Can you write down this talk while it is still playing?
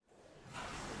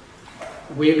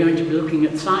we're going to be looking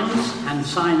at science and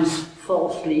science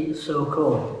falsely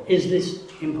so-called. Is this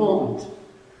important?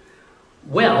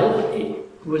 Well, it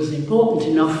was important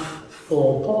enough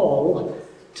for Paul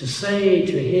to say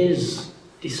to his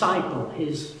disciple,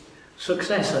 his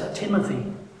successor, Timothy,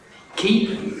 keep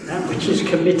that which is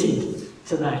committed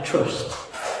to thy trust,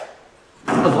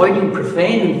 avoiding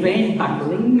profane and vain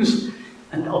babblings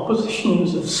and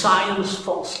oppositions of science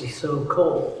falsely so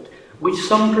called, which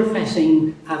some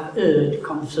professing have erred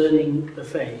concerning the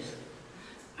faith.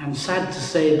 I'm sad to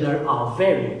say there are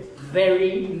very,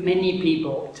 very many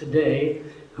people today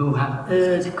who have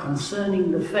erred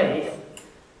concerning the faith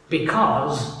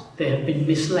because they have been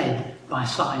misled by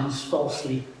science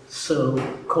falsely so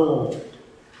called.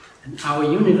 And our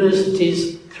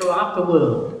universities throughout the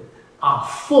world are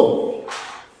full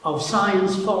of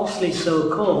science falsely so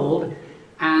called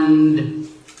and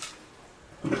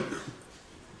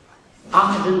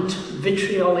ardent,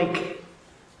 vitriolic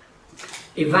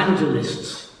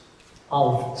evangelists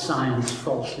of science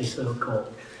falsely so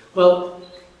called. Well,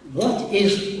 what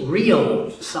is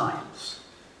real science?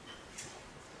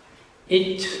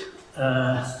 It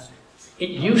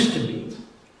used to be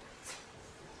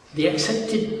the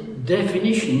accepted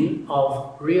definition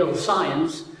of real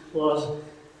science was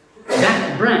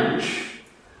that branch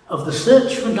of the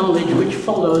search for knowledge which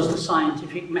follows the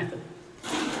scientific method.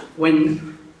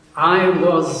 When I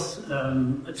was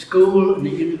at school and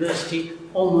at university,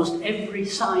 almost every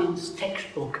science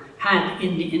textbook had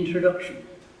in the introduction,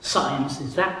 science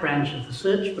is that branch of the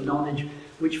search for knowledge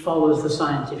which follows the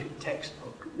scientific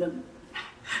textbook,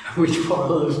 which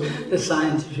follows the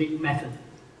scientific method.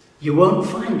 You won't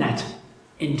find that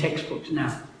in textbooks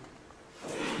now.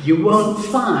 You won't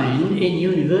find in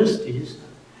universities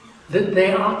that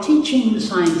they are teaching the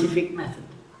scientific method.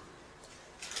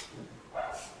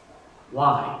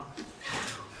 Why?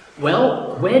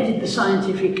 Well, where did the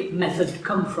scientific method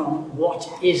come from? What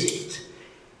is it?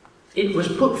 It was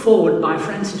put forward by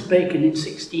Francis Bacon in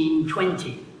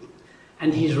 1620.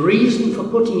 And his reason for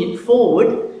putting it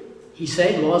forward, he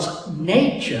said, was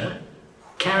nature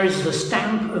carries the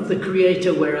stamp of the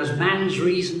Creator, whereas man's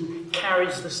reason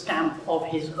carries the stamp of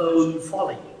his own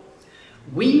folly.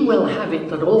 We will have it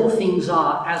that all things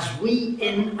are as we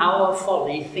in our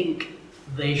folly think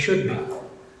they should be.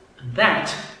 And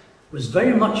that was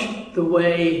very much the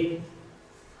way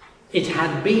it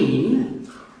had been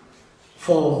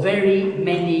for very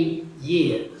many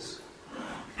years.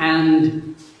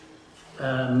 And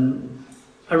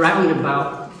around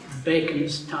about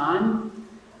Bacon's time,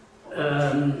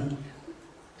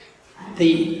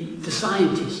 the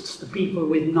scientists, the people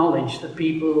with knowledge, the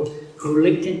people who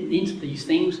looked into these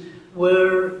things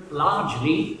were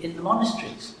largely in the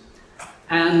monasteries.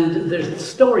 And the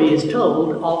story is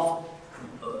told of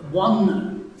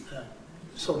one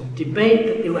sort of debate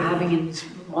that they were having in this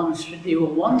monastery. They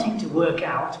were wanting to work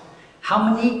out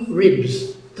how many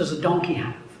ribs does a donkey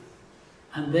have.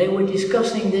 And they were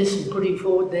discussing this and putting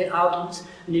forward their arguments.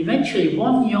 And eventually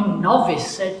one young novice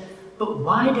said, but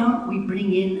why don't we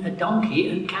bring in a donkey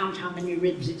and count how many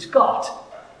ribs it's got?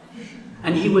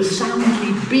 And he was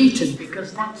soundly beaten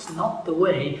because that's not the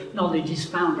way knowledge is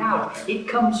found out. It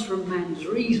comes from man's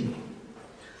reasoning.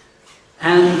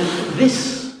 And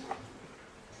this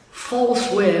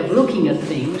false way of looking at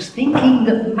things, thinking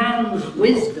that man's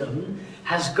wisdom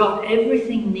has got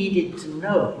everything needed to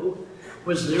know,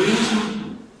 was the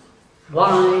reason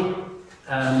why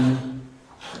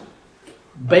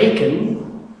Bacon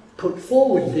put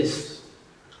forward this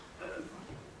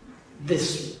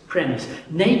premise.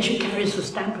 Nature carries the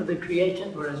stamp of the Creator,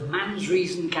 whereas man's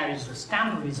reason carries the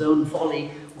stamp of his own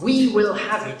folly. We will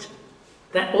have it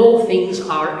that all things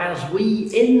are as we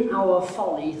in our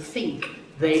folly think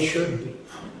they should be.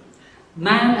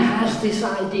 Man has this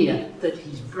idea that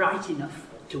he's bright enough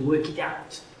to work it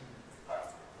out.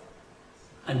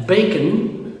 And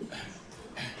Bacon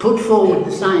put forward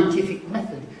the scientific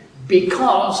method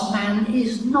because man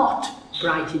is not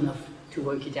bright enough to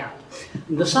work it out.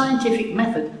 And the scientific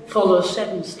method follows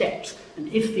 7 steps, and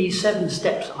if these 7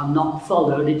 steps are not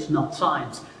followed, it's not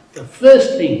science. The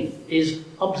first thing is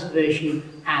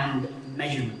observation and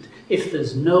measurement. If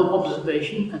there's no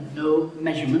observation and no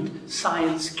measurement,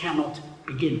 science cannot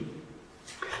begin.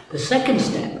 The second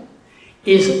step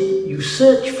is you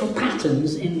search for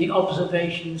patterns in the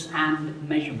observations and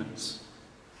measurements.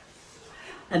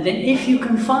 And then if you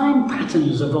can find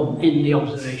patterns in the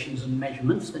observations and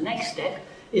measurements, the next step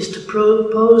is to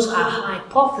propose a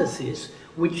hypothesis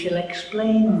which will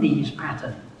explain these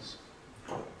patterns.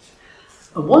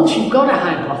 And once you've got a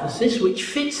hypothesis which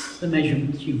fits the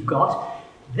measurements you've got,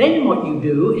 then what you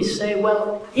do is say,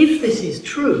 well, if this is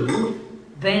true,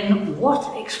 then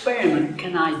what experiment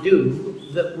can I do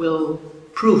that will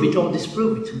prove it or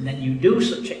disprove it? And then you do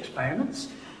such experiments,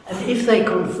 and if they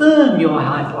confirm your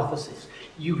hypothesis,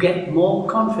 you get more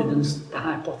confidence that the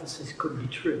hypothesis could be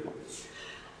true.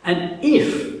 And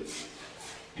if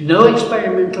no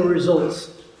experimental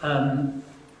results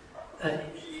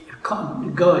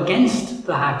go against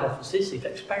the hypothesis, if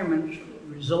experimental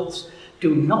results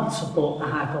do not support the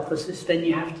hypothesis, then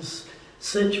you have to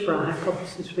search for a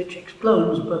hypothesis which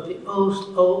explains both the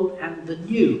old and the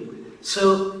new.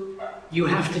 So you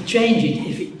have to change it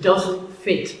if it doesn't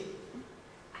fit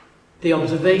the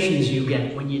observations you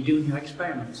get when you do your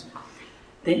experiments.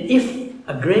 Then if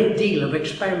a great deal of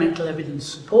experimental evidence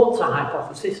supports a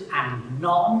hypothesis and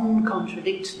none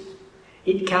contradicts it,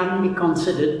 it can be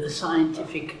considered a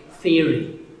scientific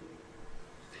theory.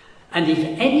 And if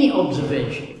any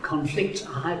observation conflicts a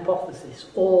hypothesis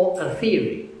or a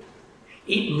theory,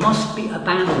 it must be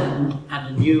abandoned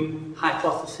and a new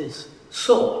hypothesis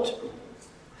sought.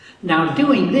 Now,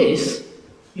 doing this,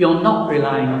 you're not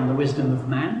relying on the wisdom of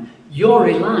man, you're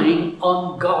relying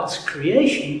on God's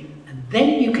creation, and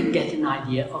then you can get an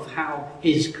idea of how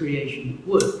his creation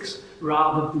works,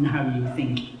 rather than how you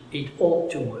think it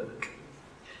ought to work.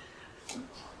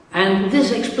 And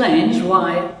this explains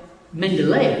why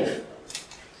Mendeleev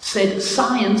said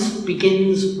science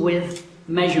begins with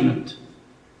measurement.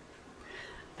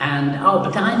 And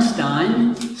Albert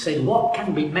Einstein said what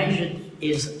can be measured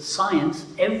is science,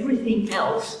 everything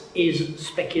else is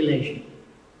speculation.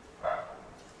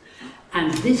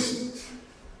 And this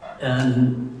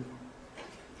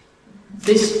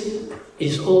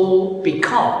is all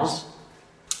because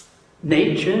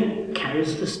nature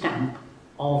carries the stamp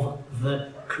of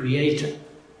the creator.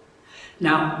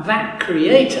 Now, that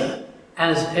creator,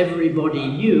 as everybody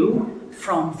knew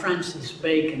from Francis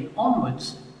Bacon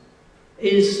onwards,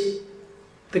 is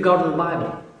the God of the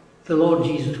Bible, the Lord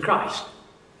Jesus Christ.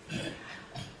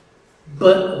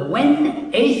 But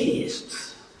when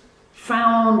atheists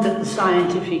found that the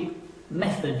scientific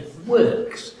method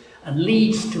works and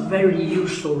leads to very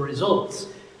useful results,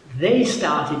 they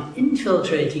started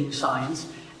infiltrating science,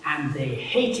 and they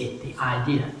hated the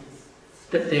idea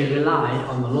that they relied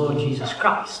on the Lord Jesus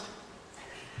Christ.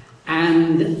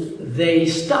 And they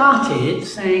started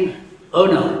saying, oh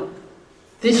no,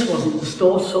 this wasn't the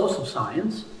source of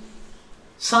science.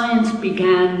 Science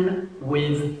began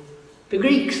with the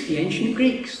Greeks, the ancient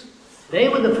Greeks. They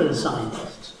were the first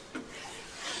scientists.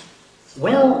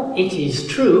 Well, it is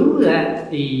true that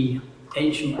the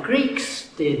ancient Greeks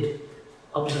did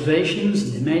observations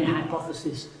and they made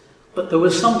hypotheses, but there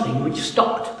was something which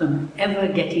stopped them ever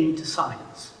getting to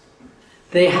science.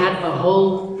 They had a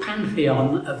whole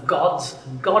pantheon of gods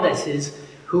and goddesses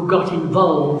who got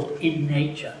involved in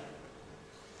nature.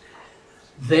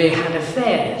 They had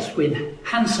affairs with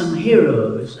handsome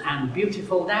heroes and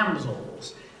beautiful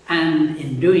damsels, and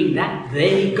in doing that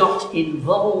they got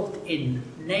involved in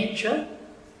nature.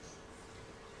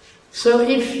 So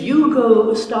if you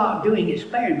go start doing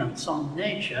experiments on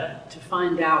nature to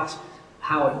find out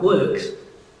how it works,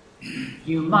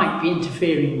 you might be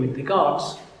interfering with the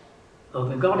gods or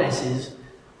the goddesses,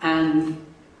 and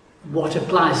what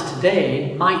applies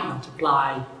today might not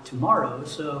apply tomorrow,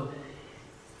 so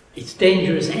it's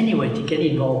dangerous anyway to get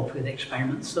involved with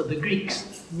experiments. So the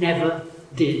Greeks never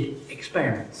did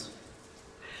experiments.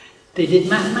 They did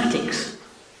mathematics.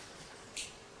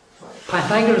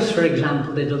 Pythagoras, for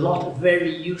example, did a lot of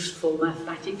very useful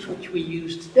mathematics which we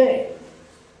use today.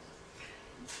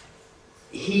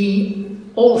 He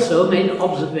also made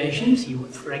observations.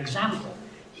 For example,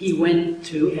 he went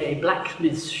to a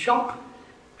blacksmith's shop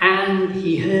and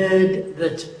he heard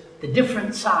that the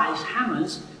different size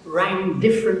hammers rang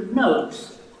different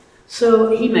notes.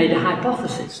 So he made a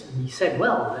hypothesis, and he said,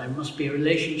 well, there must be a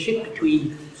relationship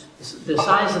between the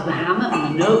size of the hammer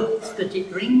and the notes that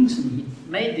it rings, and he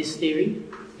made this theory,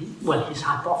 well, his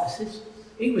hypothesis.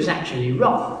 It was actually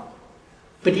wrong,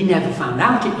 but he never found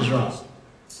out it was wrong,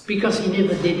 because he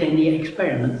never did any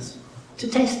experiments to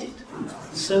test it.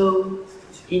 So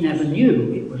he never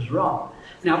knew it was wrong.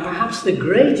 Now, perhaps the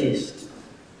greatest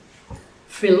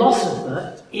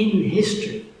philosopher in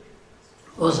history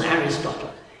was Aristotle.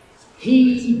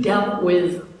 He dealt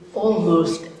with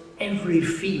almost every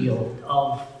field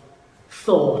of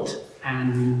thought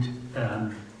and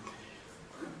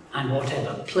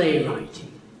whatever,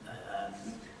 playwriting,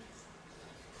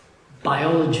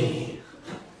 biology,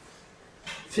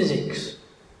 physics,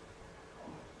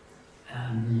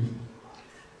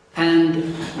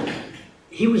 and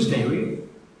he was very,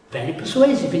 very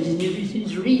persuasive in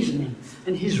his reasoning,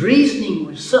 and his reasoning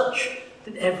was such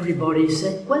that everybody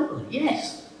said, well,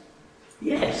 yes,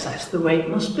 Yes, that's the way it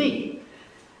must be.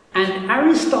 And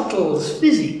Aristotle's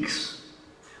physics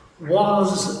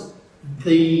was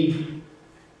the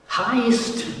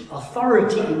highest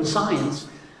authority in science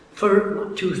for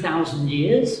 2,000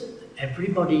 years.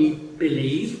 Everybody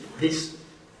believed this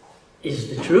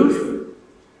is the truth.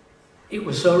 It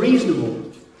was so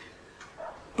reasonable.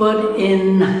 But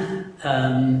in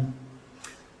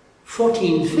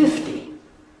 1450,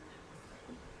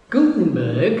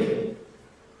 Gutenberg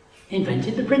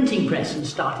invented the printing press and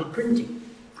started printing.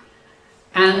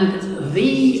 And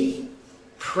the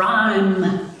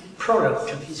prime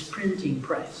product of his printing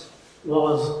press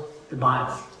was the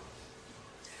Bible.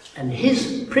 And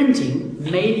his printing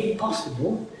made it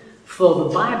possible for the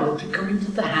Bible to come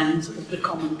into the hands of the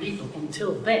common people.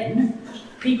 Until then,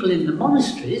 people in the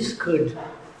monasteries could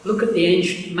look at the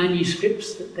ancient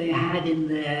manuscripts that they had in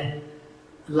their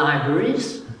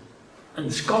libraries,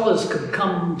 and scholars could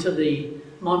come to the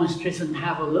monasteries and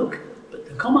have a look, but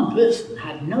the common person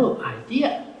had no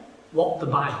idea what the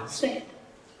Bible said.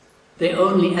 They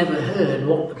only ever heard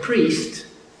what the priest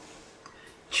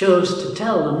chose to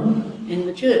tell them in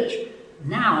the church.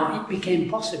 Now it became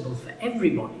possible for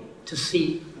everybody to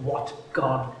see what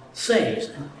God says,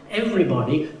 and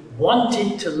everybody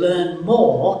wanted to learn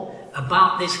more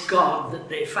about this God that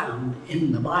they found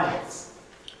in the Bible.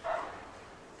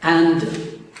 And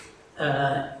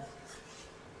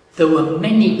there were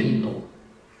many people,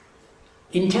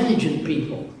 intelligent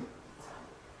people,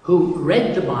 who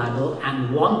read the Bible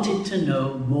and wanted to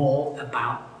know more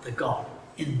about the God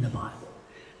in the Bible.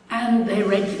 And they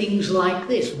read things like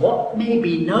this: what may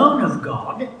be known of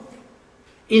God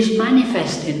is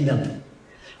manifest in them,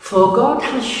 for God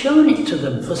has shown it to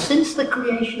them. For since the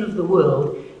creation of the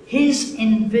world, his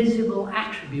invisible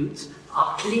attributes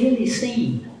are clearly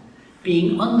seen,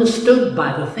 being understood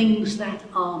by the things that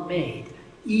are made,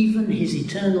 even his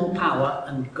eternal power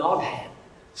and Godhead,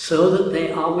 so that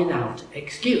they are without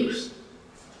excuse.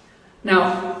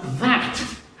 Now, that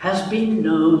has been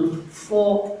known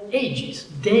for ages.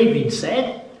 David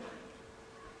said,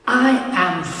 I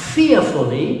am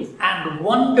fearfully and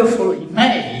wonderfully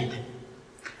made,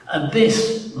 and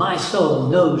this my soul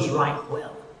knows right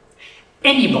well.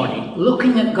 Anybody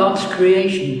looking at God's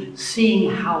creation,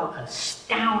 seeing how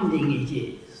astounding it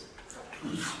is,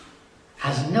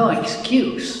 has no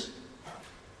excuse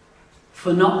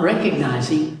for not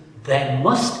recognizing there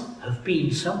must have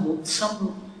been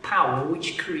some power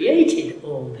which created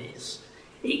all this.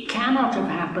 It cannot have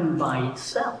happened by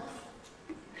itself.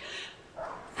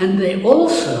 And they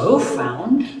also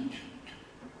found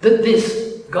that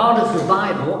this God of the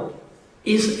Bible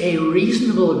is a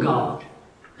reasonable God.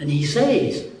 And he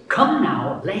says, come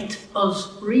now, let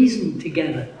us reason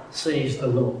together, says the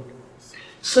Lord.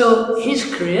 So his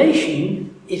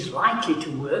creation is likely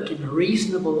to work in a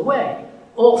reasonable way.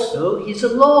 Also, he's a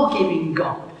law-giving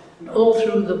God. And all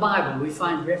through the Bible we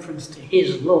find reference to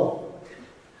his law.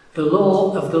 The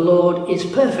law of the Lord is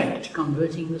perfect,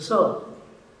 converting the soul.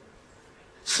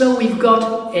 So we've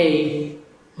got a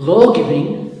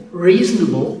law-giving,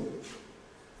 reasonable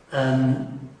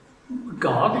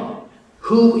God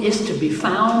who is to be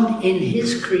found in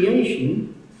his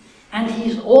creation, and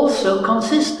he's also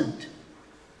consistent.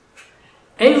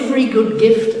 Every good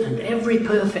gift and every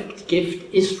perfect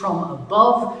gift is from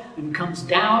above and comes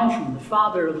down from the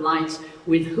Father of lights,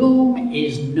 with whom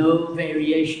is no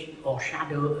variation or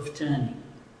shadow of turning.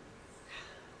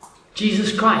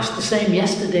 Jesus Christ, the same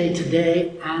yesterday,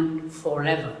 today, and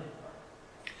forever.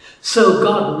 So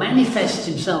God manifests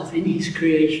himself in his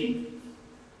creation.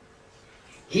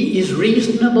 He is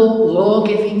reasonable,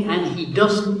 law-giving, and he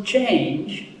doesn't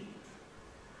change.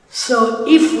 So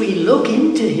if we look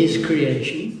into his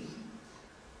creation,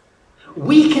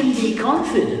 we can be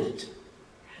confident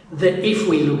that if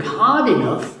we look hard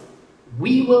enough,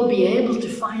 we will be able to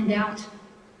find out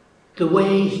the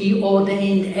way he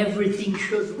ordained everything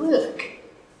should work.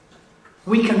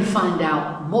 We can find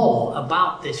out more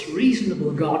about this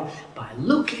reasonable God by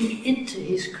looking into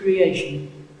his creation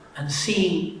and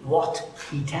seeing what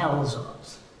he tells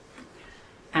us.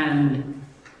 And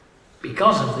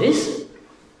because of this,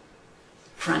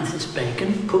 Francis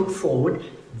Bacon put forward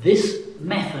this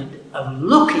method of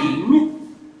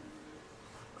looking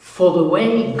for the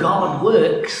way God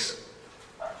works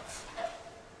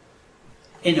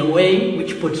in a way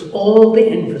which puts all the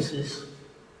emphasis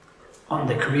on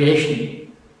the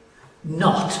creation,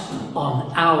 not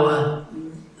on our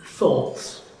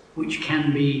thoughts, which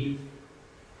can be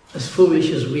as foolish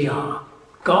as we are.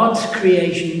 God's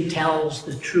creation tells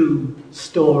the true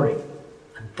story,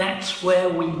 and that's where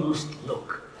we must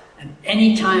look. And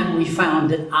any time we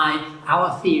found that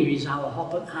our theories, our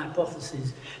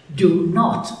hypotheses, do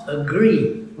not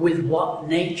agree with what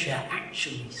nature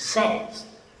actually says,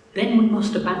 then we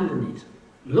must abandon it.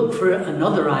 Look for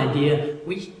another idea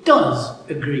which does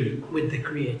agree with the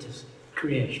Creator's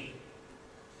creation.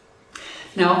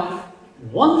 Now,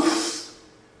 once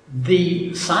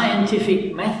the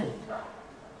scientific method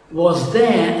was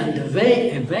there and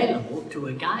available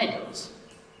to guide us,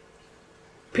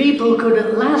 people could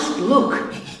at last look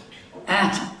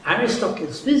at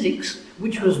Aristotle's physics,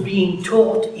 which was being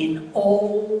taught in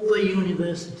all the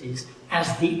universities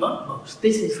as the utmost.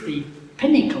 This is the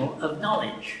pinnacle of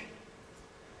knowledge,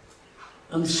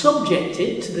 and subject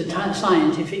it to the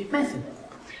scientific method.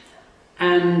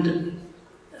 And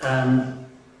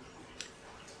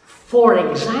for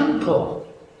example,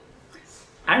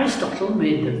 Aristotle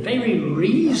made the very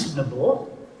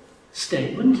reasonable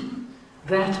statement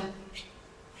that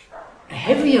a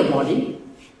heavier body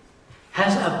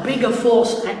has a bigger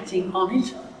force acting on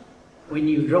it when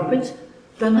you drop it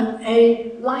than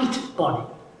a light body,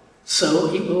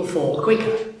 so it will fall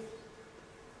quicker.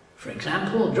 For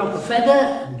example, drop a feather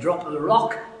and drop a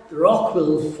rock, the rock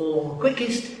will fall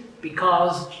quickest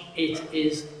because it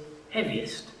is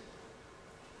heaviest.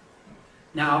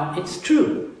 Now, it's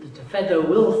true that the feather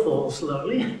will fall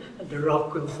slowly and the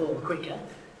rock will fall quicker,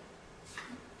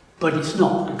 but it's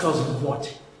not because of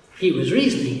what he was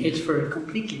reasoning. It's for a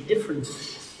completely different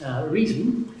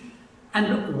reason.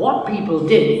 And what people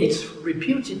did, it's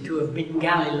reputed to have been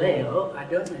Galileo. I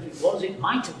don't know if it was, it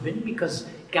might have been, because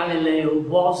Galileo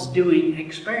was doing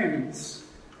experiments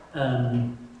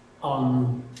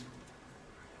on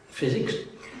physics.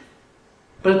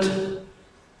 But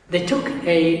they took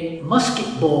a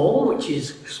musket ball, which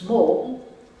is small,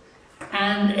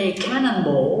 and a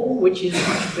cannonball, which is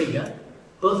much bigger,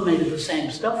 both made of the same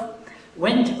stuff,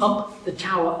 went up the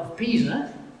Tower of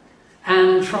Pisa,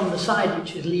 and from the side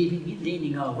which is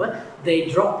leaning over, they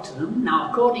dropped them.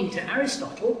 Now, according to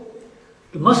Aristotle,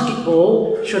 the musket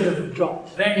ball should have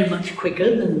dropped very much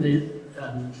quicker than the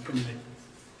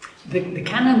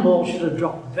cannonball should have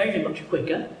dropped very much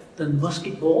quicker than the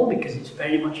musket ball because it's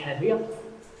very much heavier.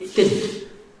 It didn't.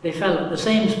 They fell at the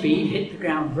same speed, hit the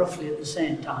ground roughly at the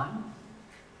same time.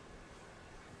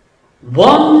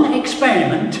 One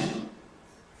experiment,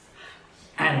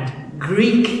 and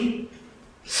Greek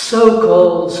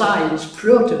so-called science,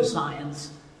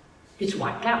 proto-science, it's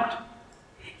wiped out.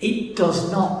 It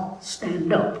does not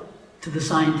stand up to the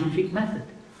scientific method.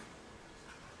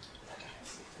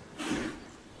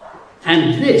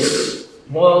 And this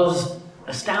was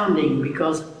astounding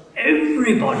because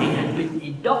everybody had been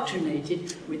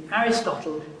indoctrinated with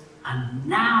Aristotle, and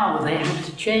now they had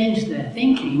to change their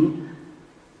thinking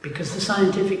because the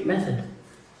scientific method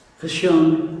has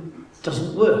shown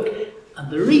doesn't work.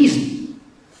 And the reason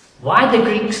why the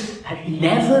Greeks had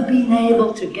never been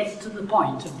able to get to the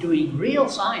point of doing real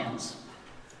science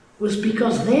was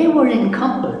because they were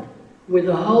encumbered with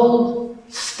a whole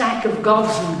stack of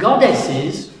gods and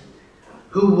goddesses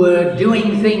who were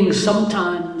doing things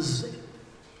sometimes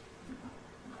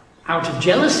out of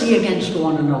jealousy against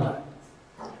one another.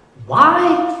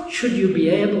 Why should you be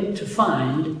able to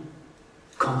find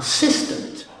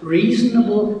consistent,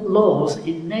 reasonable laws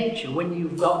in nature when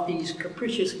you've got these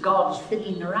capricious gods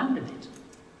fiddling around in it?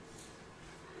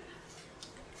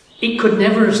 It could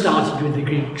never have started with the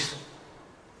Greeks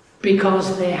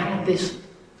because they had this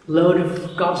load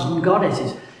of gods and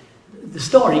goddesses. The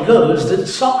story goes that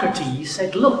Socrates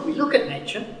said, look, we look at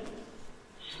nature.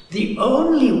 The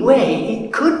only way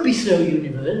it could be so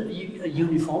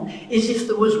uniform is if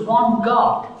there was one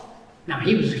God. Now,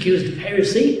 he was accused of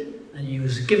heresy, and he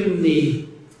was given the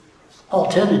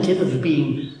alternative of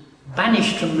being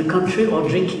banished from the country or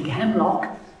drinking hemlock,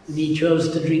 and he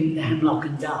chose to drink the hemlock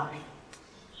and die.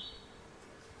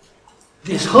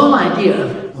 This whole idea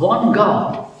of one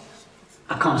God,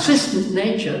 a consistent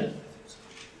nature,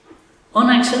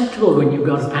 unacceptable when you've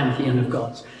got a pantheon of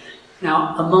gods.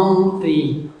 Now, among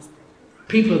the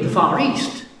people of the Far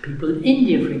East, people in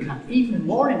India, for example, even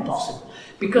more impossible,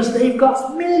 because they've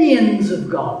got millions of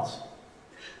gods.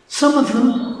 Some of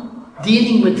them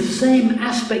dealing with the same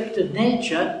aspect of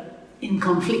nature in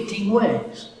conflicting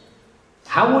ways.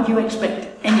 How would you expect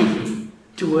anything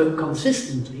to work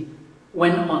consistently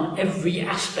when on every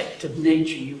aspect of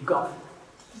nature you've got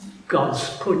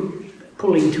gods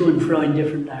pulling to and fro in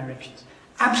different directions?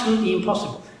 Absolutely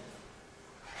impossible.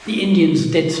 The Indians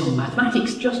did some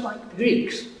mathematics just like the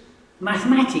Greeks.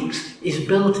 Mathematics is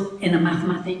built in a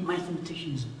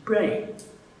mathematician's brain.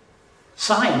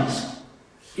 Science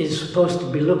is supposed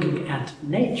to be looking at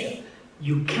nature.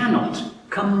 You cannot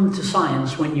come to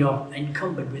science when you're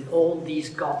encumbered with all these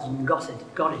gods and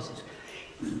goddesses.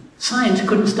 Science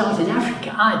couldn't start in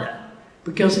Africa either,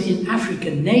 because in Africa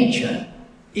nature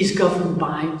is governed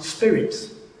by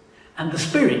spirits, and the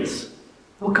spirits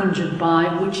were conjured by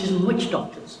witches and witch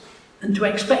doctors. And to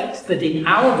expect that in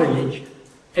our village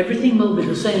everything will be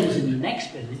the same as in the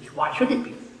next village, why should it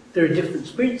be? There are different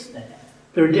spirits there.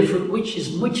 There are different witches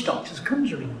and witch doctors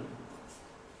conjuring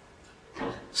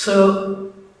them.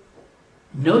 So,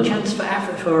 no chance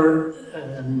for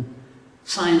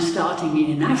science starting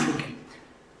in Africa.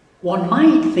 One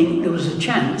might think there was a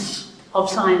chance of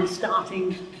science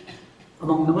starting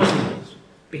among the Muslims,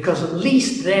 because at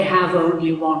least they have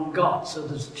only one God, so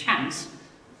there's a chance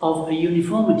of a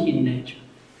uniformity in nature.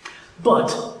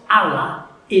 But Allah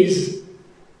is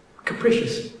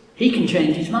capricious. He can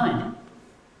change his mind.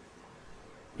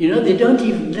 You know, they don't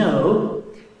even know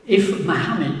if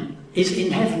Muhammad is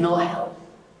in heaven or hell.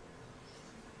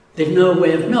 They've no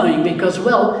way of knowing because,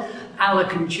 well, Allah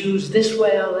can choose this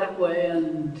way or that way,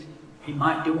 and he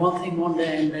might do one thing one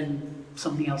day and then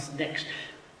something else the next.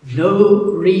 No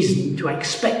reason to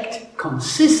expect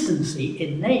consistency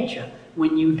in nature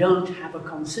when you don't have a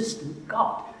consistent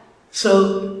God.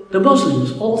 So the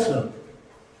Muslims also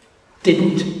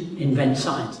didn't invent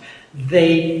science.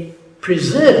 They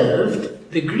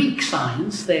preserved the Greek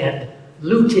science they had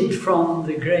looted from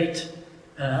the great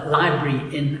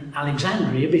library in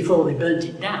Alexandria before they burnt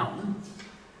it down,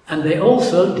 and they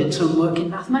also did some work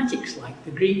in mathematics like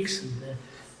the Greeks and the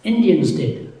Indians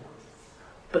did,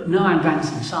 but no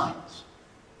advance in science.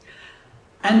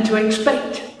 And to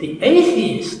expect the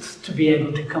atheists to be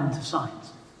able to come to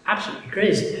science, absolutely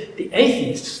crazy. The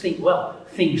atheists think, well,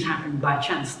 things happen by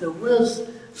chance. There was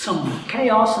some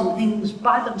chaos and things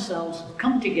by themselves have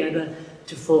come together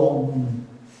to form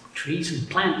trees and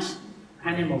plants,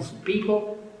 animals and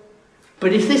people.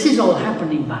 But if this is all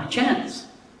happening by chance,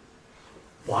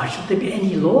 why should there be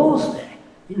any laws there?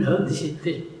 You know,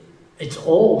 it's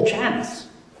all chance.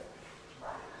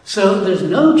 So there's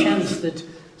no chance that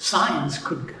science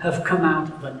could have come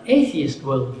out of an atheist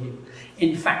worldview.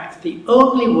 In fact, the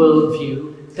only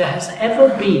worldview there has ever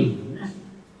been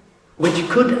which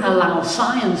could allow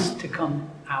science to come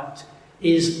out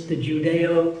is the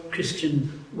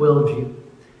Judeo-Christian worldview.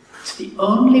 It's the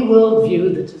only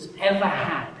worldview that has ever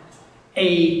had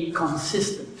a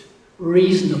consistent,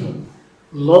 reasonable,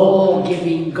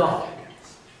 law-giving God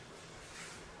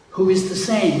who is the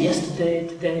same yesterday,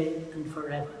 today, and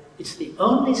forever. It's the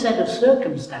only set of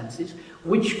circumstances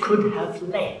which could have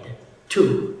led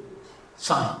to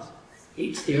science.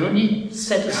 It's the only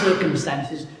set of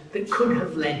circumstances that could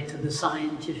have led to the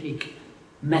scientific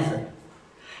method.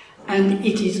 And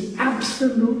it is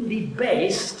absolutely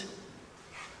based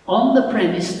on the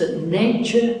premise that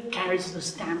nature carries the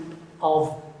stamp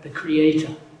of the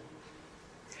Creator.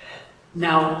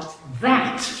 Now,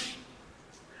 that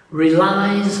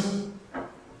relies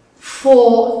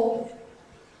for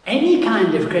any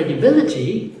kind of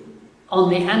credibility on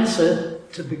the answer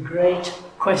to the great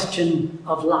question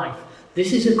of life.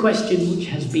 This is a question which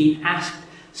has been asked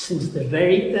since the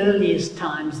very earliest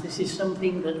times. This is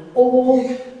something that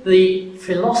all the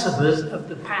philosophers of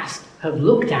the past have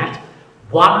looked at.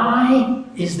 Why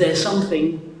is there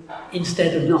something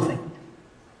instead of nothing?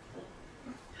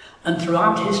 And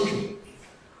throughout history,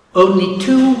 only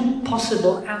two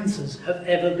possible answers have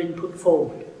ever been put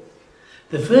forward.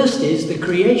 The first is the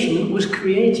creation was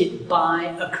created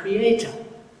by a creator.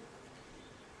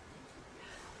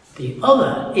 The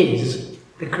other is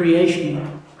the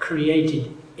creation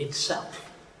created itself.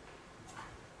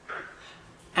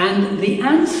 And the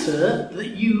answer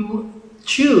that you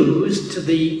choose to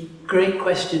the great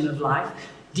question of life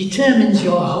determines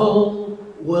your whole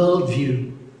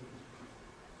worldview.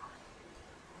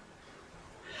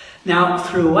 Now,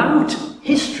 throughout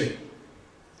history,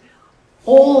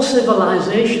 all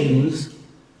civilizations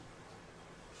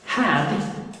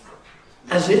had,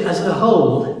 as a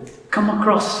whole, come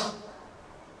across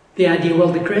the idea,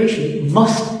 well, the creation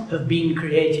must have been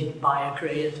created by a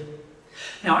creator.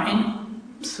 Now,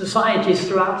 in societies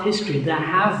throughout history, there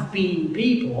have been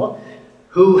people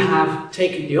who have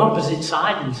taken the opposite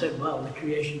side and said, well, the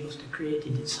creation must have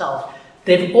created itself.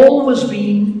 They've always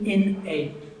been in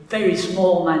a very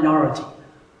small minority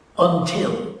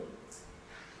until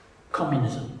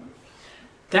communism.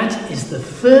 That is the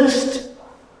first,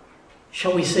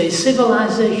 shall we say,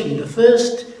 civilization, the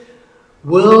first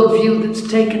worldview that's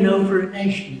taken over a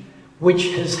nation,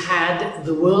 which has had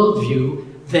the worldview,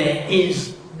 there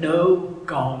is no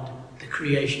God, the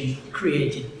creation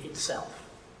created itself.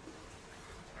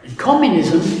 And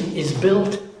communism is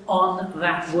built on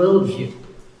that worldview.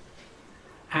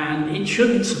 And it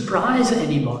shouldn't surprise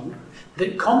anyone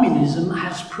that communism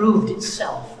has proved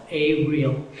itself a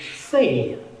real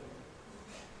failure.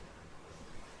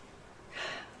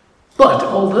 But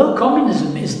although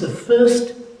communism is the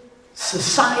first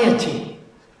society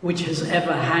which has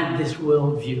ever had this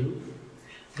worldview,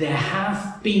 there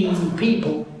have been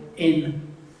people in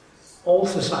all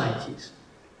societies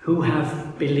who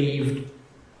have believed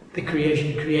the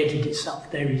creation created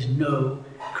itself. There is no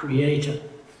creator.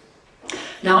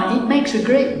 Now, it makes a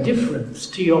great difference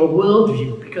to your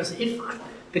worldview, because if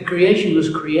the creation was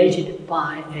created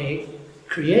by a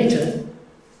creator,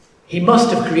 he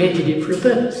must have created it for a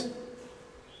purpose.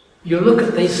 You look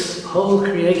at this whole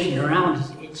creation around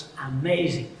us, it's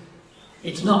amazing.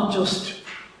 It's not just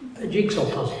a jigsaw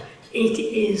puzzle. It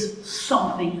is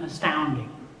something astounding.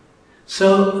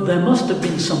 So there must have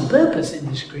been some purpose in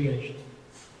this creation.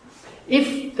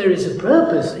 If there is a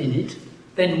purpose in it,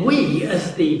 then we,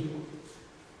 as the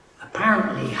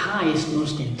apparently highest,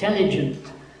 most intelligent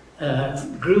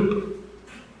group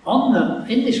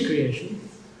in this creation,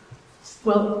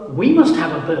 well, we must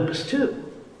have a purpose too.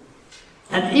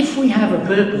 And if we have a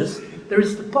purpose, there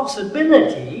is the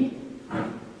possibility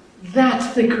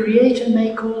that the Creator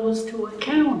may call us to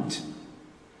account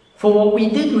for what we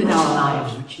did with our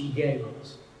lives which He gave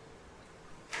us.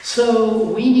 So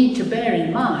we need to bear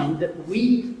in mind that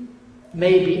we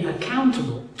may be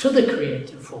accountable to the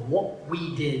Creator for what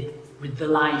we did with the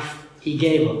life He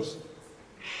gave us.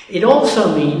 It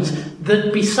also means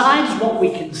that besides what we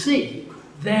can see,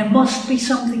 there must be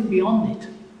something beyond it.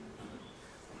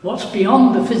 What's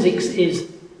beyond the physics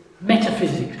is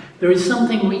metaphysics. There is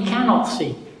something we cannot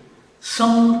see,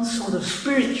 some sort of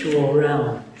spiritual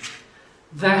realm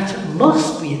that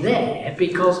must be there,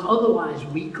 because otherwise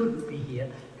we couldn't be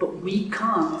here, but we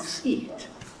can't see it.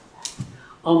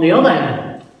 On the other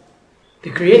hand, the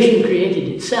creation created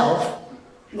itself.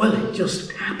 Well, it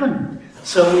just happened.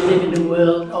 So we live in a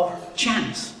world of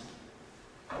chance.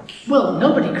 Well,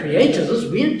 nobody created us.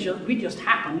 We just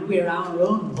happened. We're our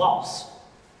own boss.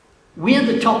 We're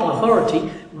the top authority.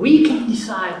 We can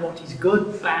decide what is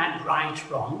good, bad, right,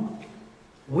 wrong.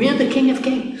 We're the King of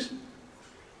Kings.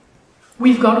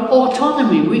 We've got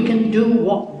autonomy. We can do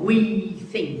what we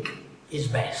think is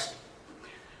best.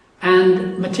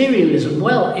 And materialism,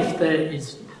 well, if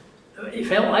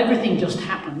everything just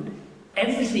happened,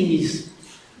 everything is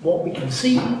what we can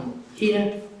see,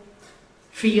 hear,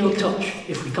 feel, touch.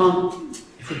 If we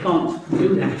can't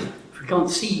do that, if we can't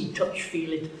see, touch,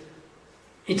 feel it,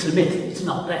 it's a myth, it's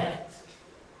not there.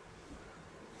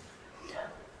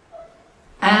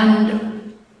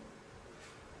 And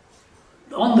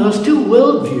on those two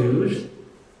worldviews,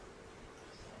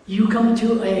 you come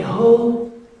to a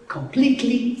whole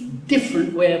completely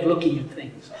different way of looking at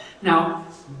things. Now,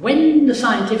 when the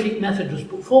scientific method was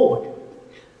put forward,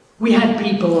 we had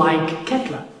people like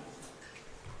Kepler.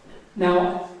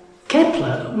 Now,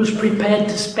 Kepler was prepared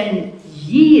to spend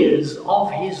years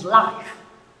of his life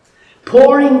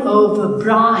poring over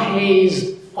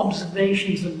Brahe's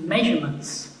observations and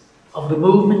measurements of the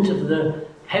movement of the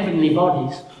heavenly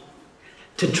bodies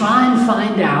to try and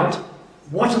find out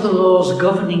what are the laws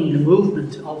governing the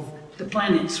movement of the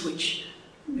planets which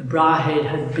Brahe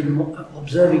had been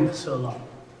observing for so long.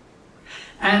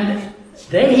 And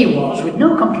there he was with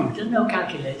no computer, no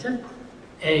calculator,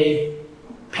 a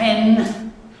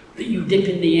pen that you dip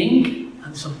in the ink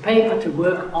and some paper to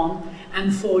work on,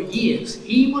 and for years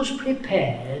he was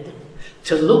prepared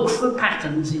to look for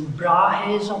patterns in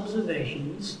Brahe's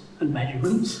observations and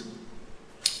measurements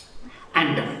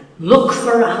and look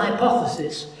for a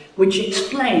hypothesis which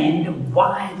explained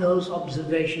why those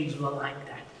observations were like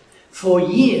that. For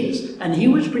years, and he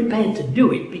was prepared to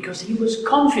do it because he was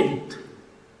confident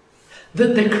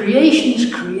that the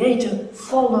creation's creator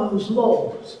follows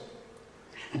laws.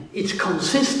 It's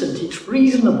consistent, it's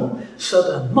reasonable, so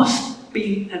there must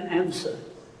be an answer.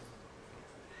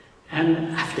 And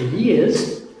after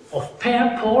years of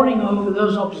poring over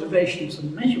those observations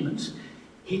and measurements,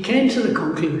 he came to the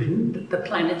conclusion that the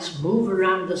planets move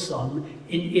around the sun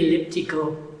in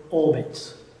elliptical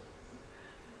orbits.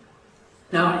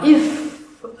 Now,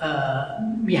 if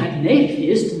we had an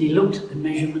atheist and he looked at the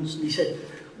measurements and he said,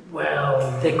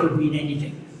 well, they could mean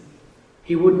anything,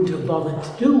 he wouldn't have bothered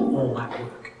to do all that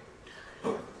work.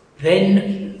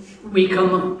 Then we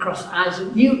come across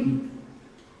Isaac Newton.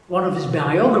 One of his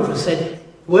biographers said,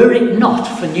 were it not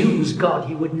for Newton's God,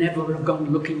 he would never have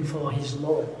gone looking for his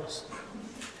laws.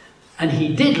 And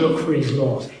he did look for his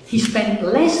laws. He spent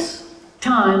less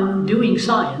time doing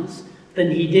science than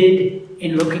he did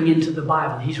in looking into the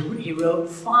Bible. He wrote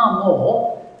far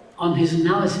more on his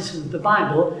analysis of the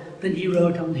Bible than he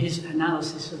wrote on his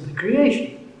analysis of the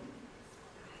creation.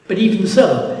 But even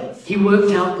so, he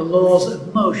worked out the laws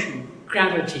of motion,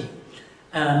 gravity,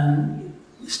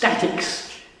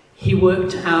 statics. He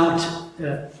worked out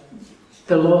the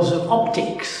laws of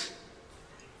optics.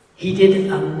 He did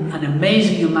an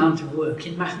amazing amount of work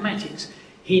in mathematics.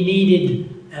 He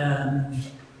needed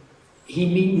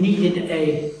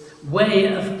a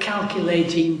way of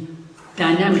calculating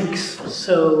dynamics,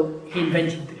 so he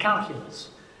invented the calculus.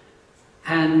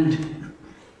 And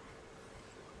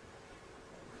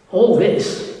all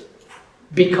this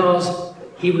because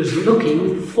he was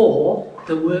looking for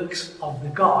the works of the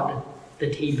God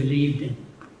that he believed in.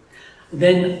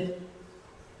 Then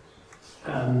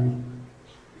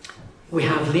we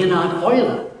have Leonhard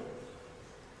Euler.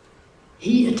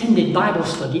 He attended Bible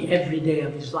study every day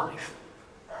of his life.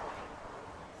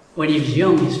 When he was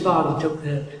young, his father took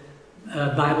the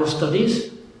Bible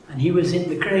studies, and he was in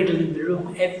the cradle in the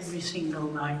room every single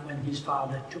night when his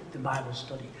father took the Bible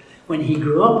study. When he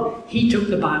grew up, he took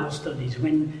the Bible studies.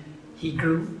 When he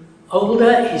grew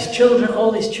older, his children,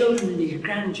 all his children and his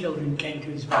grandchildren came to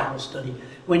his Bible study.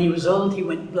 When he was old, he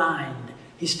went blind.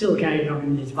 He still carried on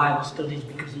in his Bible studies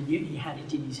because he knew he had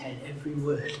it in his head, every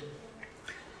word.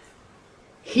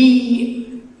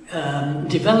 He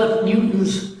developed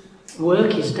Newton's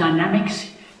work, his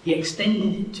dynamics. He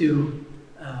extended it to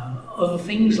other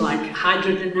things like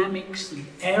hydrodynamics and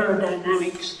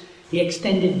aerodynamics. He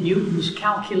extended Newton's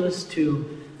calculus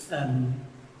to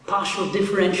partial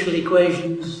differential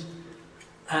equations.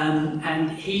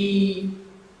 And he,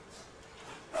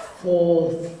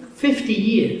 for 50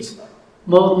 years,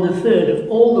 more than a third of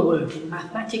all the work in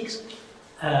mathematics,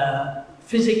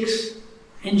 physics,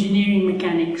 engineering,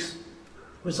 mechanics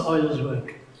was Euler's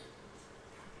work.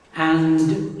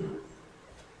 And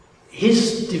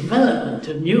his development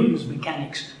of Newton's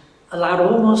mechanics allowed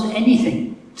almost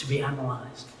anything to be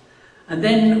analysed. And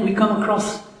then we come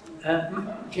across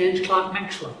James Clerk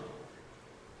Maxwell.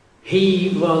 He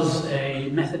was a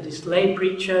Methodist lay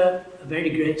preacher, a very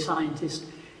great scientist.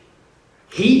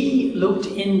 He looked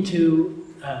into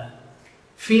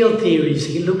field theories.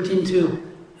 He looked into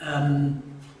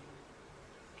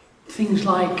things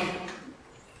like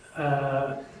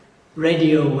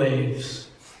radio waves,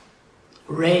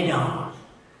 radar,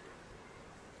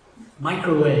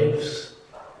 microwaves,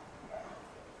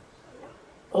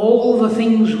 all the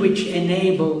things which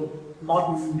enable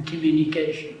modern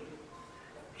communication.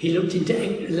 He looked into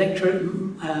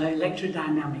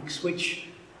electrodynamics, which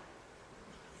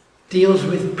deals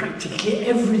with practically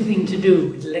everything to do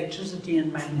with electricity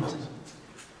and magnetism.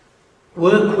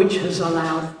 Work which has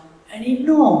allowed an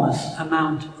enormous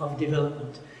amount of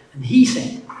development. And he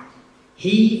said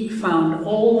he found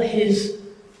all his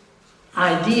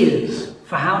ideas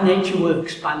for how nature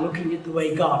works by looking at the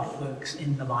way God works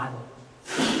in the Bible.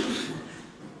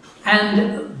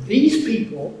 And these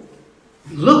people,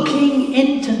 looking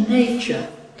into nature,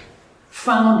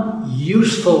 found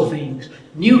useful things.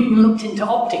 Newton looked into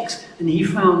optics, and he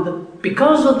found that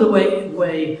because of the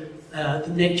way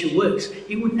the nature works,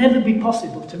 it would never be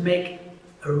possible to make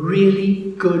a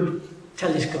really good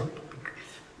telescope.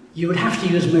 You would have to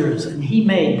use mirrors, and he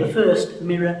made the first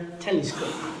mirror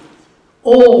telescope.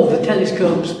 All the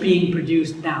telescopes being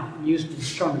produced now and used in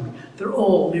astronomy, they're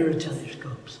all mirror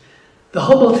telescopes. The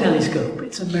Hubble telescope,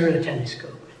 it's a mirror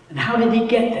telescope. And how did he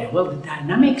get there? Well, the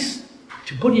dynamics,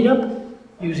 to put it up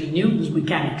using Newton's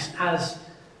mechanics, as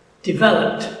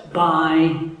developed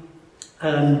by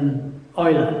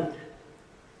Euler.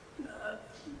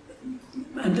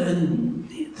 And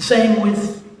the same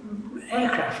with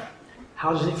aircraft.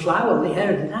 How does it fly? Well, the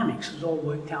aerodynamics was all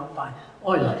worked out by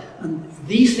Euler. And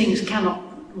these things cannot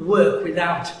work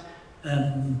without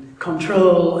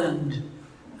control and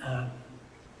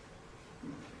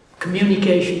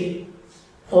communication,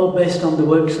 all based on the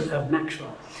works of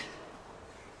Maxwell.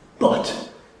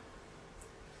 But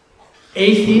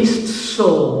atheists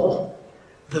saw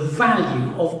the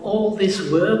value of all this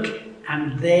work,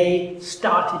 and they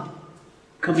started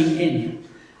coming in.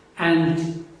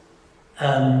 And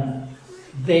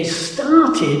they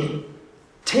started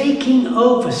taking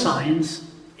over science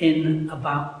in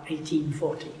about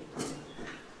 1840.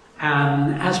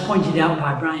 As pointed out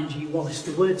by Brian G. Wallace,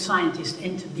 the word scientist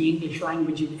entered the English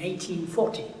language in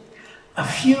 1840. A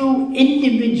few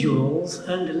individuals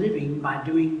earned a living by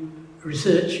doing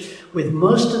research, with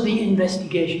most of the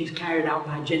investigations carried out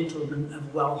by gentlemen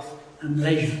of wealth and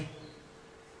leisure.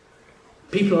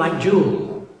 People like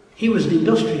Joule, he was an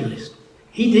industrialist.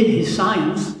 He did his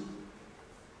science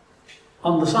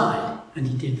on the side, and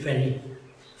he did very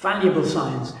valuable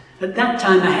science. At that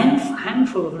time, a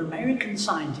handful of American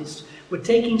scientists were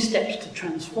taking steps to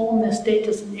transform their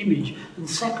status and image and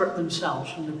separate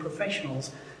themselves from the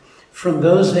professionals from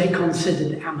those they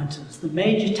considered amateurs. The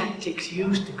major tactics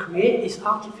used to create this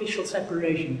artificial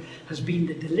separation has been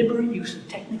the deliberate use of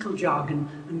technical jargon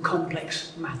and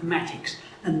complex mathematics.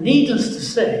 And needless to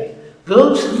say,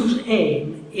 those whose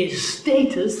aim is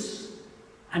status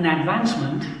and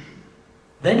advancement,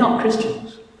 they're not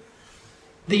Christians.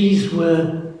 These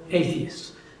were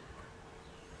atheists.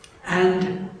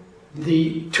 And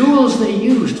the tools they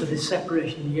used for this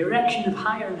separation, the erection of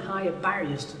higher and higher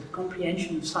barriers to the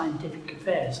comprehension of scientific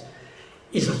affairs,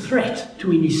 is a threat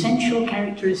to an essential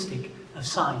characteristic of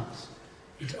science,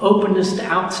 its openness to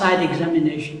outside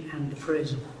examination and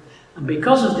appraisal. And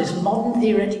because of this, modern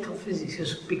theoretical physics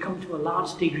has become to a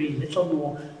large degree little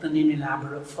more than an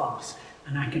elaborate farce.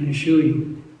 And I can assure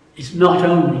you, it's not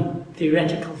only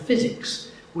theoretical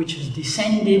physics which has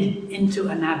descended into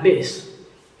an abyss.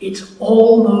 It's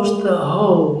almost the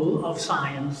whole of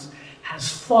science has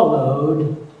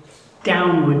followed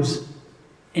downwards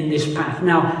in this path.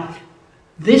 Now,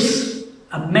 this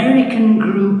American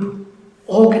group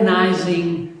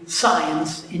organizing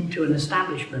science into an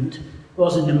establishment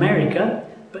was in America,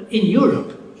 but in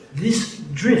Europe, this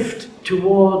drift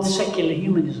towards secular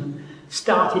humanism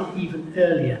started even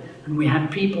earlier. And we had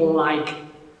people like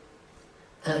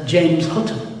James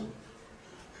Hutton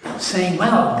saying,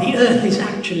 well, the Earth is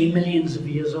actually millions of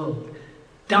years old.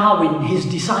 Darwin, his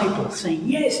disciple, saying,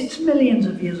 yes, it's millions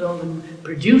of years old, and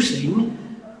producing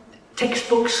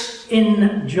textbooks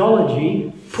in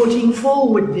geology putting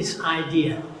forward this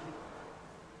idea,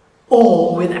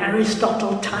 all with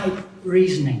Aristotle-type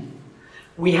reasoning.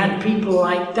 We had people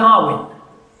like Darwin,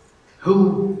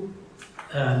 who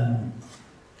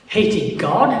hated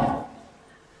God,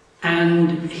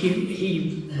 and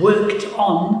he worked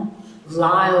on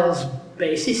Lyell's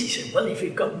basis. He said, well, if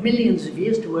you've got millions of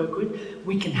years to work with,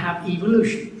 we can have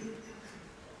evolution.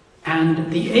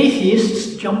 And the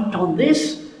atheists jumped on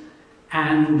this,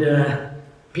 and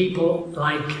people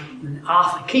like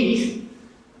Arthur Keith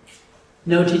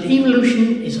noted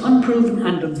evolution is unproven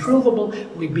and unprovable.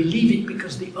 We believe it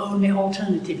because the only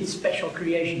alternative is special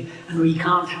creation, and we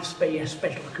can't have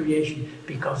special creation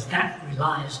because that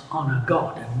relies on a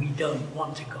God, and we don't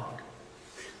want a God.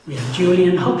 We have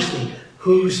Julian Huxley,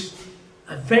 who's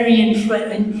a very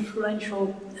influential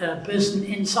person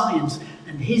in science,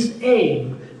 and his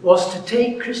aim was to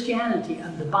take Christianity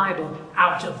and the Bible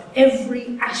out of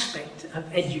every aspect of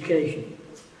education.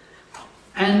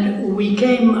 And we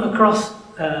came across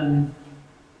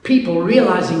people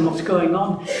realizing what's going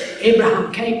on.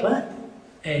 Abraham Kuyper,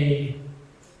 a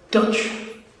Dutch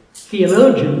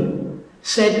theologian,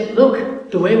 said,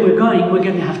 look, the way we're going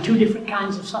to have two different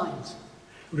kinds of science.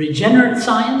 Regenerate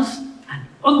science and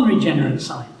unregenerate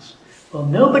science. Well,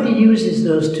 nobody uses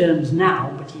those terms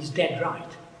now, but he's dead right.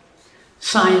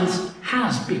 Science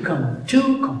has become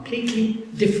two completely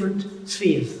different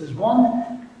spheres. There's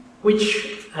one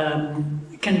which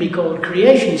can be called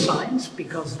creation science,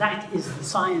 because that is the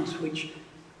science which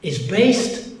is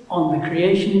based on the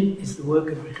creation, is the work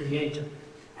of the Creator.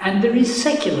 And there is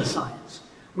secular science,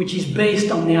 which is based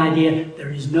on the idea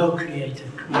there is no creator,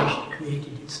 creation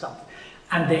created itself.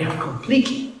 And they have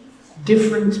completely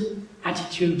different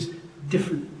attitudes,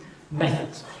 different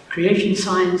methods. Creation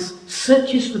science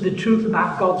searches for the truth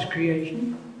about God's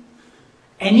creation.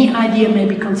 Any idea may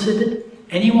be considered.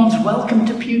 Anyone's welcome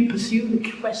to pursue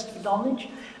the quest for knowledge,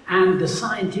 and the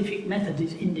scientific method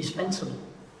is indispensable.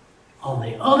 On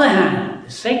the other hand,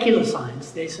 the secular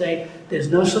science, they say there's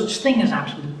no such thing as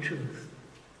absolute truth.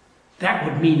 That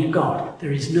would mean a God.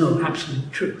 There is no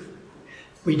absolute truth.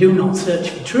 We do not search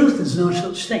for truth, there's no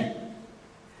such thing.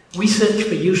 We search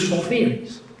for useful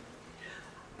theories.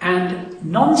 And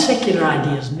non-secular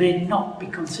ideas may not be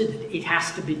considered. It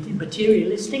has to be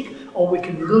materialistic, or we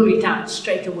can rule it out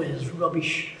straight away as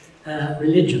rubbish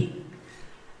religion.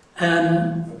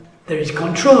 There is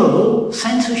control,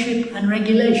 censorship, and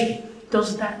regulation.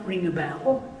 Does that ring a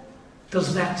bell?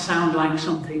 Does that sound like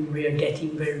something we are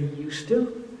getting very used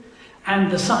to?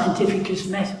 And the scientific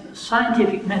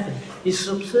method is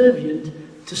subservient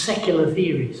to secular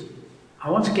theories.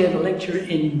 I once gave a lecture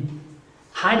in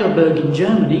Heidelberg in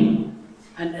Germany,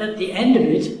 and at the end of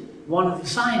it, one of the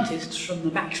scientists from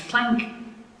the Max Planck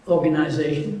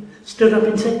organization stood up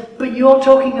and said, but you're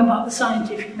talking about the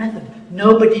scientific method.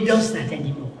 Nobody does that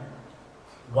anymore.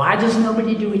 Why does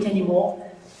nobody do it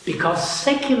anymore? Because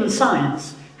secular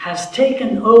science has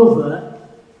taken over,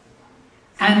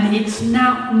 and it's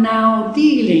now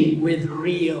dealing with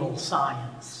real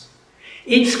science.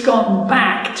 It's gone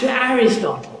back to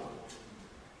Aristotle.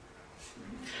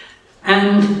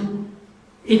 And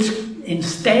it's,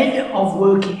 instead of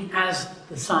working as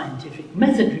the scientific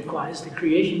method requires, the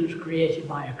creation was created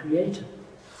by a creator.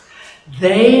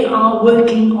 They are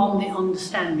working on the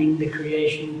understanding the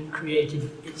creation created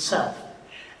itself.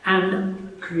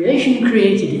 And creation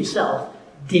created itself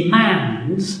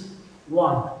demands,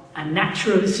 one, a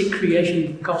naturalistic creation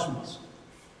of the cosmos.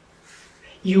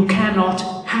 You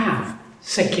cannot have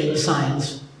secular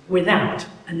science without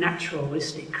a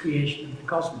naturalistic creation of the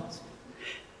cosmos.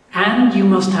 And you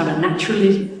must have a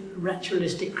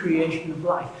naturalistic creation of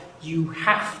life. You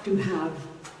have to have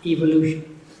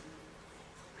evolution.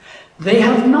 They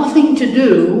have nothing to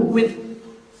do with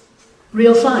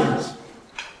real science.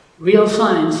 Real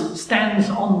science stands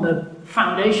on the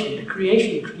foundation. The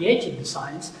creation created the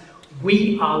science.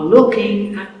 We are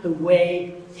looking at the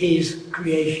way his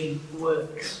creation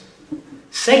works.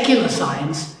 Secular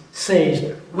science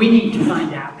says we need to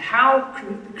find out how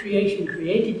creation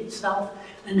created itself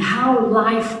and how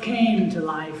life came to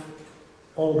life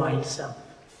all by itself.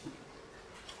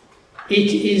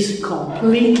 It is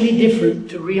completely different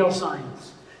to real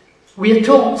science. We are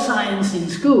taught science in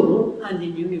school and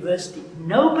in university.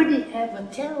 Nobody ever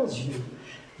tells you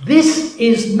this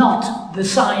is not the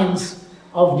science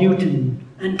of Newton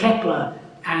and Kepler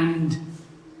and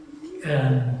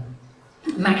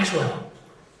Maxwell.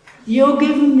 You're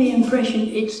given the impression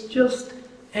it's just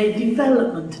a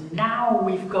development. Now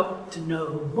we've got to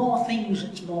know more things,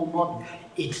 it's more modern.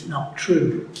 It's not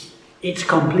true. It's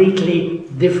completely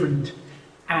different.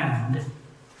 And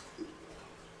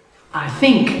I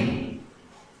think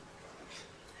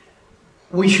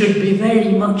we should be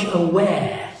very much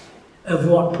aware of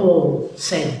what Paul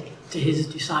said to his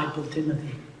disciple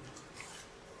Timothy.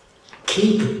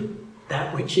 Keep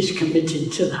that which is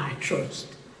committed to thy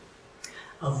trust,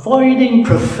 avoiding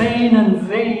profane and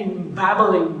vain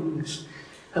babblings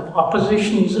of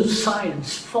oppositions of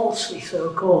science, falsely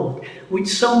so called, which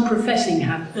some professing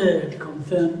have erred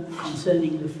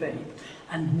concerning the faith,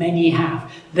 and many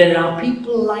have. There are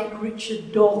people like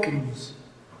Richard Dawkins.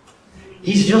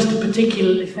 He's just a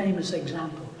particularly famous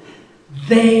example.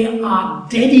 They are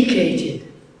dedicated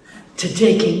to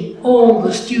taking all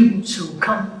the students who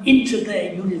come into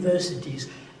their universities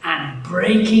and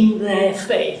breaking their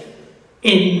faith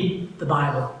in the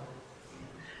Bible.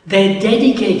 They're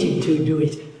dedicated to do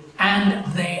it, and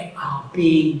they are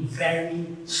being very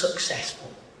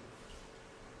successful.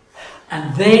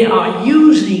 And they are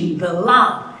using the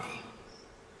lie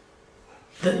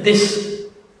that this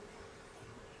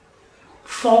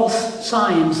false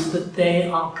science that they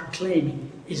are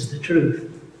proclaiming is the truth.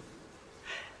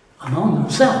 Among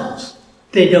themselves,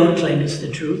 they don't claim it's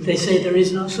the truth. They say there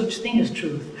is no such thing as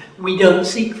truth. We don't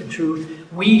seek for truth.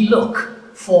 We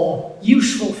look for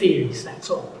useful theories, that's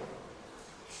all.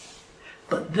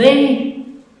 But they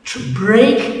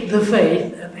break the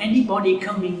faith of anybody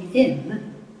coming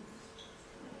in,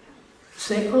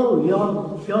 say, oh,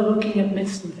 you're looking at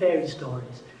myths and fairy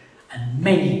stories. And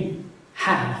many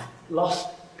have lost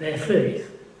their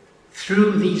faith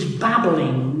through these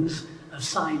babblings of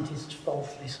scientists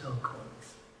falsely so called.